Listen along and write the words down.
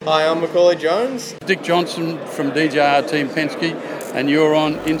Hi, I'm Macaulay Jones. Dick Johnson from DJR Team Penske, and you're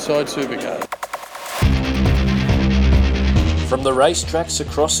on Inside Supercars. From the racetracks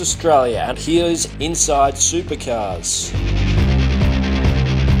across Australia, and here's Inside Supercars.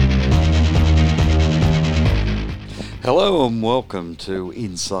 Hello and welcome to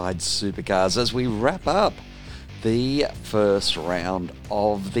Inside Supercars as we wrap up the first round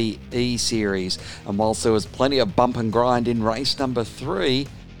of the E-Series. And whilst there was plenty of bump and grind in race number 3,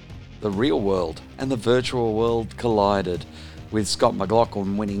 the real world and the virtual world collided, with Scott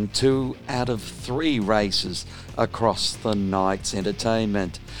McLaughlin winning 2 out of 3 races across the night's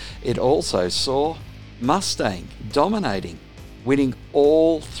entertainment. It also saw Mustang dominating, winning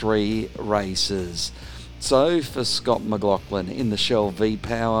all 3 races. So for Scott McLaughlin in the Shell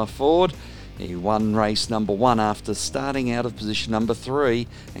V-Power Ford, he won race number 1 after starting out of position number 3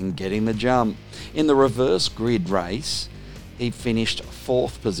 and getting the jump. In the reverse grid race, he finished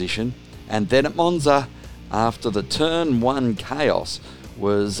 4th position, and then at Monza, after the turn 1 chaos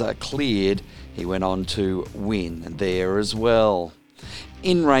was cleared, he went on to win there as well.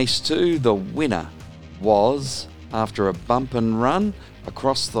 In race 2, the winner was, after a bump and run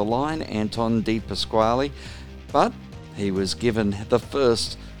across the line, Anton De Pasquale, but he was given the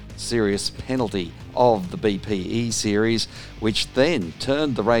first serious penalty of the BPE series, which then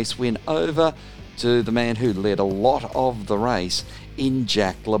turned the race win over to the man who led a lot of the race in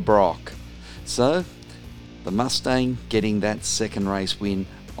Jack Le Brocq. So the Mustang getting that second race win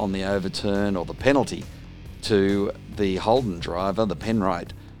on the overturn, or the penalty, to the Holden driver, the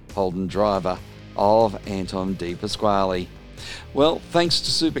Penrite Holden driver of Anton De Pasquale. Well, thanks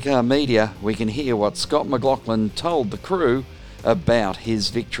to Supercar Media, we can hear what Scott McLaughlin told the crew about his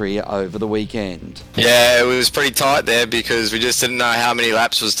victory over the weekend. Yeah, it was pretty tight there because we just didn't know how many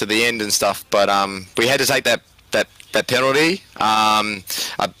laps was to the end and stuff, but we had to take that penalty, not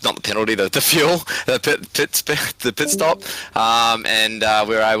the penalty, the fuel, the pit stop, and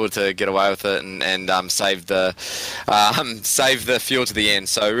we were able to get away with it and save the fuel to the end.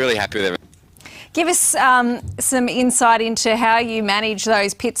 So really happy with it. Give us some insight into how you manage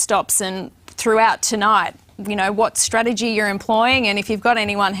those pit stops and throughout tonight. You know, what strategy you're employing, and if you've got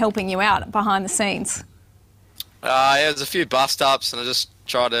anyone helping you out behind the scenes. Yeah, there's a few bus stops, and I just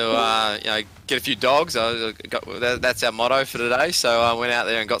try to get a few dogs. That's our motto for today. So I went out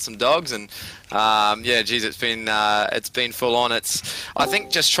there and got some dogs, and it's been full on. I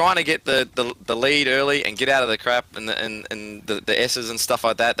think just trying to get the lead early and get out of the crap and the S's and stuff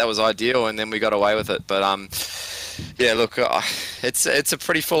like that. That was ideal, and then we got away with it. But yeah, look, it's a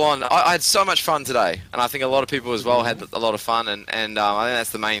pretty full on. I had so much fun today, and I think a lot of people as well had a lot of fun, and I think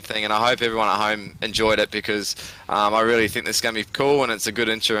that's the main thing. And I hope everyone at home enjoyed it, because I really think this is going to be cool, and it's a good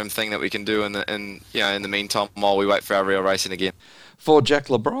interim thing that we can do in the meantime while we wait for our real racing again. For Jack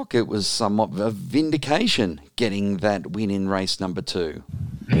Le Brocq, it was somewhat of a vindication getting that win in race number 2.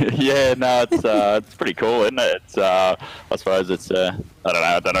 Yeah, no, it's pretty cool, isn't it? I suppose it's I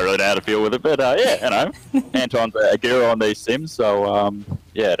don't really know how to feel with it, but Anton's a guru on these sims, so I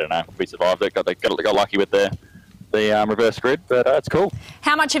don't know, we survived it. Got lucky with the reverse grid, but it's cool.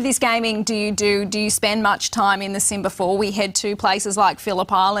 How much of this gaming do you do? Do you spend much time in the sim before we head to places like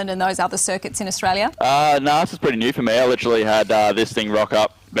Phillip Island and those other circuits in Australia? No, this is pretty new for me. I literally had this thing rock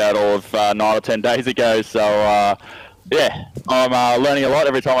up about all of 9 or 10 days ago, so I'm learning a lot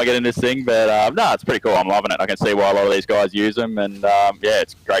every time I get in this thing, but it's pretty cool. I'm loving it. I can see why a lot of these guys use them, and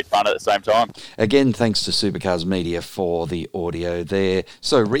it's great fun at the same time. Again, thanks to Supercars Media for the audio there.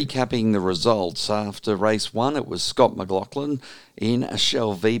 So recapping the results after race 1, it was Scott McLaughlin in a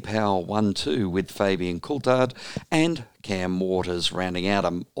Shell V-Power 1-2 with Fabian Coulthard and Cam Waters rounding out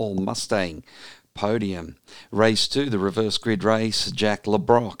an all-Mustang podium. Race 2, the reverse grid race, Jack Le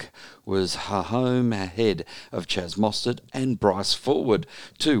Brocq was home ahead of Chaz Mostert and Bryce Forward,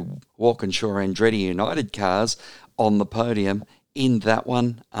 2 Walkinshaw Andretti United cars on the podium in that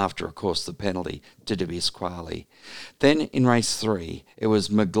one, after, of course, the penalty to De Pasquale. Then in race 3, it was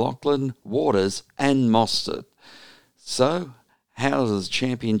McLaughlin, Waters and Mostert. So how does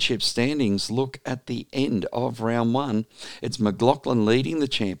championship standings look at the end of round 1? It's McLaughlin leading the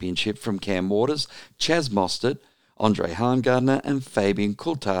championship from Cam Waters, Chaz Mostert, Andre Heimgartner and Fabian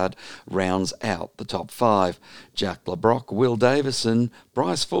Coulthard rounds out the top 5. Jack Le Brocq, Will Davison,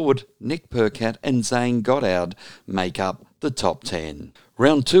 Bryce Forward, Nick Percat and Zane Goddard make up the top 10.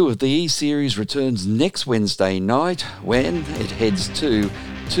 Round 2 of the E-Series returns next Wednesday night when it heads to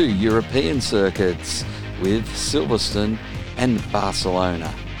 2 European circuits with Silverstone and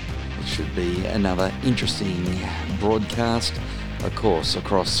Barcelona. It should be another interesting broadcast, of course,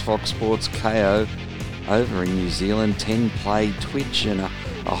 across Fox Sports, KO, over in New Zealand, 10 Play, Twitch and a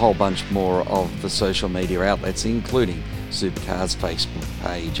a whole bunch more of the social media outlets, including Supercars Facebook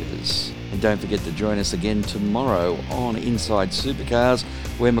pages. And don't forget to join us again tomorrow on Inside Supercars,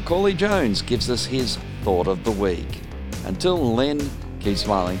 where Macaulay Jones gives us his thought of the week. Until then, keep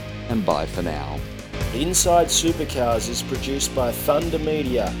smiling and bye for now. Inside Supercars is produced by Thunder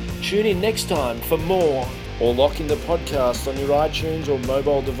Media. Tune in next time for more, or lock in the podcast on your iTunes or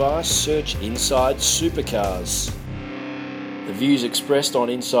mobile device. Search Inside Supercars. The views expressed on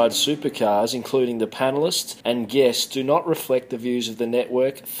Inside Supercars, including the panellists and guests, do not reflect the views of the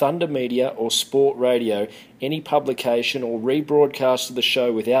network, Thunder Media or Sport Radio. Any publication or rebroadcast of the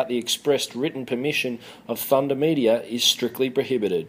show without the expressed written permission of Thunder Media is strictly prohibited.